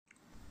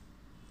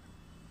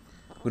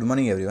Good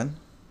morning everyone.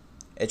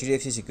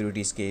 HDFC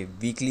securities के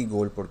weekly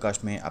gold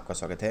podcast में आपका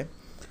स्वागत है।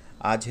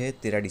 आज है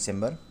 13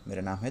 दिसंबर।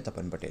 मेरा नाम है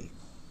तपन पटेल।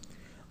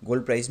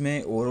 गोल्ड प्राइस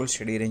में ओवरऑल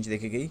स्टडी रेंज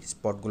देखी गई।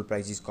 स्पॉट गोल्ड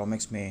प्राइस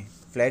कॉमेक्स में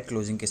फ्लैट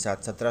क्लोजिंग के साथ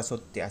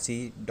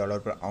 $1783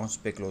 पर आउंस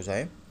पे क्लोज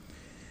आए।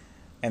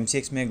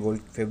 MCX में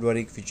गोल्ड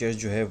फेब्रुआरी फ्यूचर्स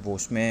जो है वो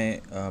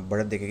उसमें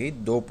बढ़त देखी गई,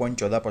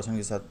 2.14%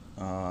 के साथ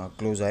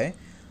क्लोज आए।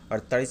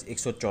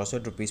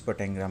 48,164 रुपीज़ पर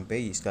 10 ग्राम पे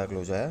इसका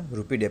क्लोज आया।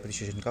 रुपी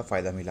डेप्रिसिएशन का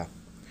फ़ायदा मिला।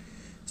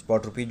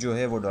 स्पॉट रुपी जो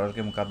है वो डॉलर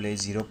के मुकाबले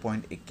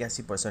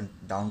 0.81%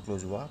 डाउन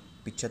क्लोज हुआ,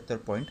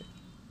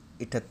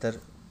 75.78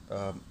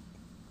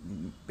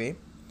 पे।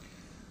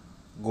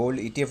 गोल्ड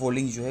ETF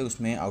होल्डिंग जो है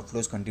उसमें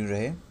आउटफ्लोज कंटिन्यू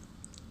रहे।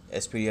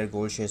 SPDR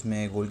गोल्ड शेयर्स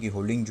में गोल्ड की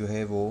होल्डिंग जो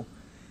है वो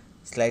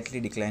स्लाइटली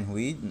डिक्लाइन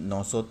हुई,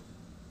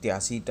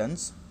 983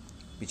 टन्स।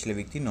 पिछले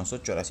वीक थी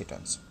 984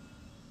 टन्स।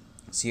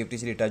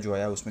 CFTC डेटा जो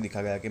आया उसमें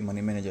दिखा गया कि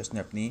मनी मैनेजर्स ने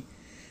अपनी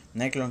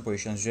नेट लॉन्ग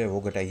पोजीशंस जो है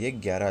वो घटाई है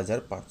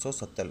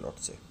 11,570 लॉट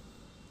से।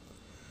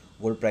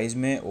 गोल्ड प्राइस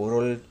में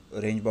ओवरऑल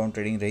रेंज बाउंड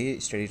ट्रेडिंग रही,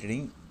 स्टडी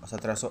ट्रेडिंग।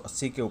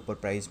 1780 के ऊपर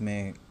प्राइस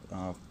में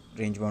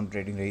रेंज बाउंड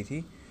ट्रेडिंग रही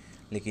थी,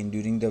 लेकिन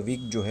ड्यूरिंग द वीक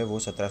जो है वो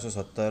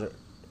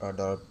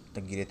 $1770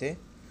 तक गिरे थे।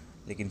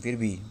 लेकिन फिर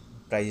भी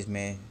प्राइस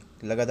में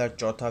लगातार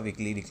चौथा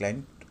वीकली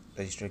डिक्लाइन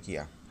रजिस्टर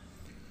किया।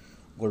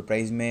 गोल्ड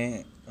प्राइस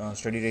में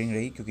स्टडी ट्रेडिंग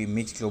रही क्योंकि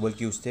मिक्स ग्लोबल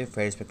क्यूज थे,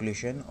 फेड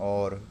स्पेकुलेशन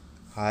और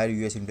हायर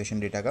US इन्फ्लेशन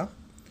डेटा का।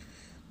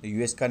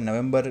 US का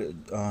November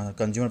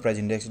consumer price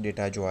index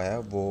data जो आया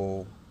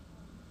वो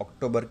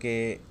अक्टूबर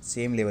के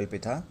सेम लेवल पे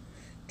था,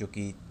 जो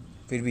कि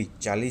फिर भी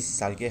 40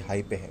 साल के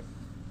हाई पे है।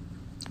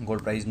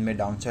 गोल्ड प्राइस में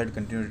डाउनसाइड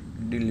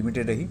कंटिन्यू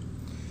लिमिटेड रही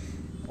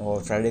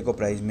और फ्राइडे को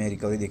प्राइस में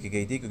रिकवरी देखी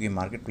गई थी क्योंकि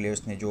मार्केट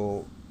प्लेयर्स ने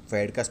जो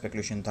फेड का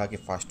स्पेकुलेशन था कि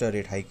फास्टर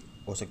रेट हाइक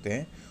हो सकते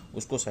हैं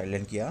उसको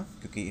साइडलाइन किया,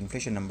 क्योंकि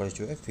इन्फ्लेशन नंबर्स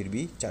जो है फिर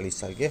भी 40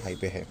 साल के हाई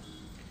पे है।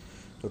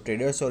 तो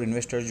ट्रेडर्स और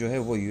इन्वेस्टर्स जो है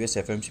वो US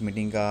FOMC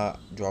मीटिंग का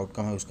जो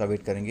आउटकम है उसका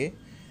वेट करेंगे,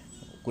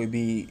 कोई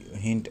भी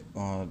हिंट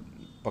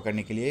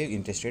पकड़ने के लिए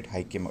इंटरेस्ट रेट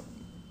हाइक के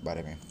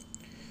बारे में।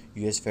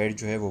 US फेड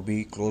जो है वो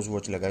भी क्लोज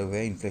वॉच लगाए हुए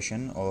है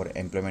इन्फ्लेशन और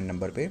एम्प्लॉयमेंट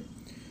नंबर पे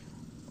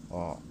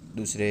और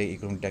दूसरे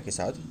इकोनॉमिक डेटा के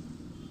साथ,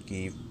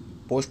 कि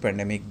पोस्ट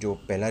पैंडेमिक जो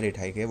पहला रेट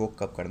हाइक है वो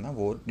कब करना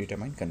वो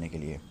डिटरमाइन करने के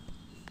लिए।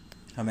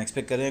 हम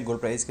एक्सपेक्ट कर रहे हैं गोल्ड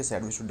प्राइस के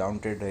साइडवेज टू डाउन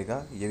ट्रेड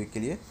रहेगा ये वीक के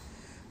लिए।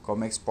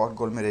 कॉमेक्स स्पॉट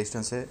गोल्ड में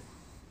रेजिस्टेंस है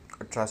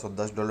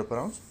 $1810 पर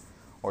आउंस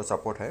और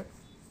सपोर्ट है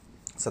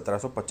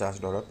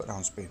 $1750 पर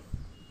आउंस पे।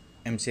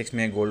 MCX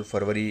में गोल्ड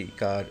फरवरी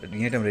का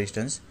नियर टर्म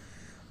रेजिस्टेंस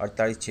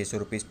 48,600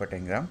 रुपीज़ पर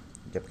 10 ग्राम,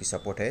 जबकि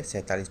सपोर्ट है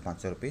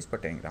 47,500 रुपीज़ पर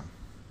 10 ग्राम।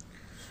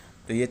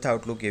 तो ये था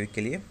आउटलुक ये वीक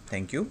के लिए।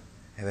 Thank you.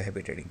 Have a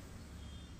happy trading.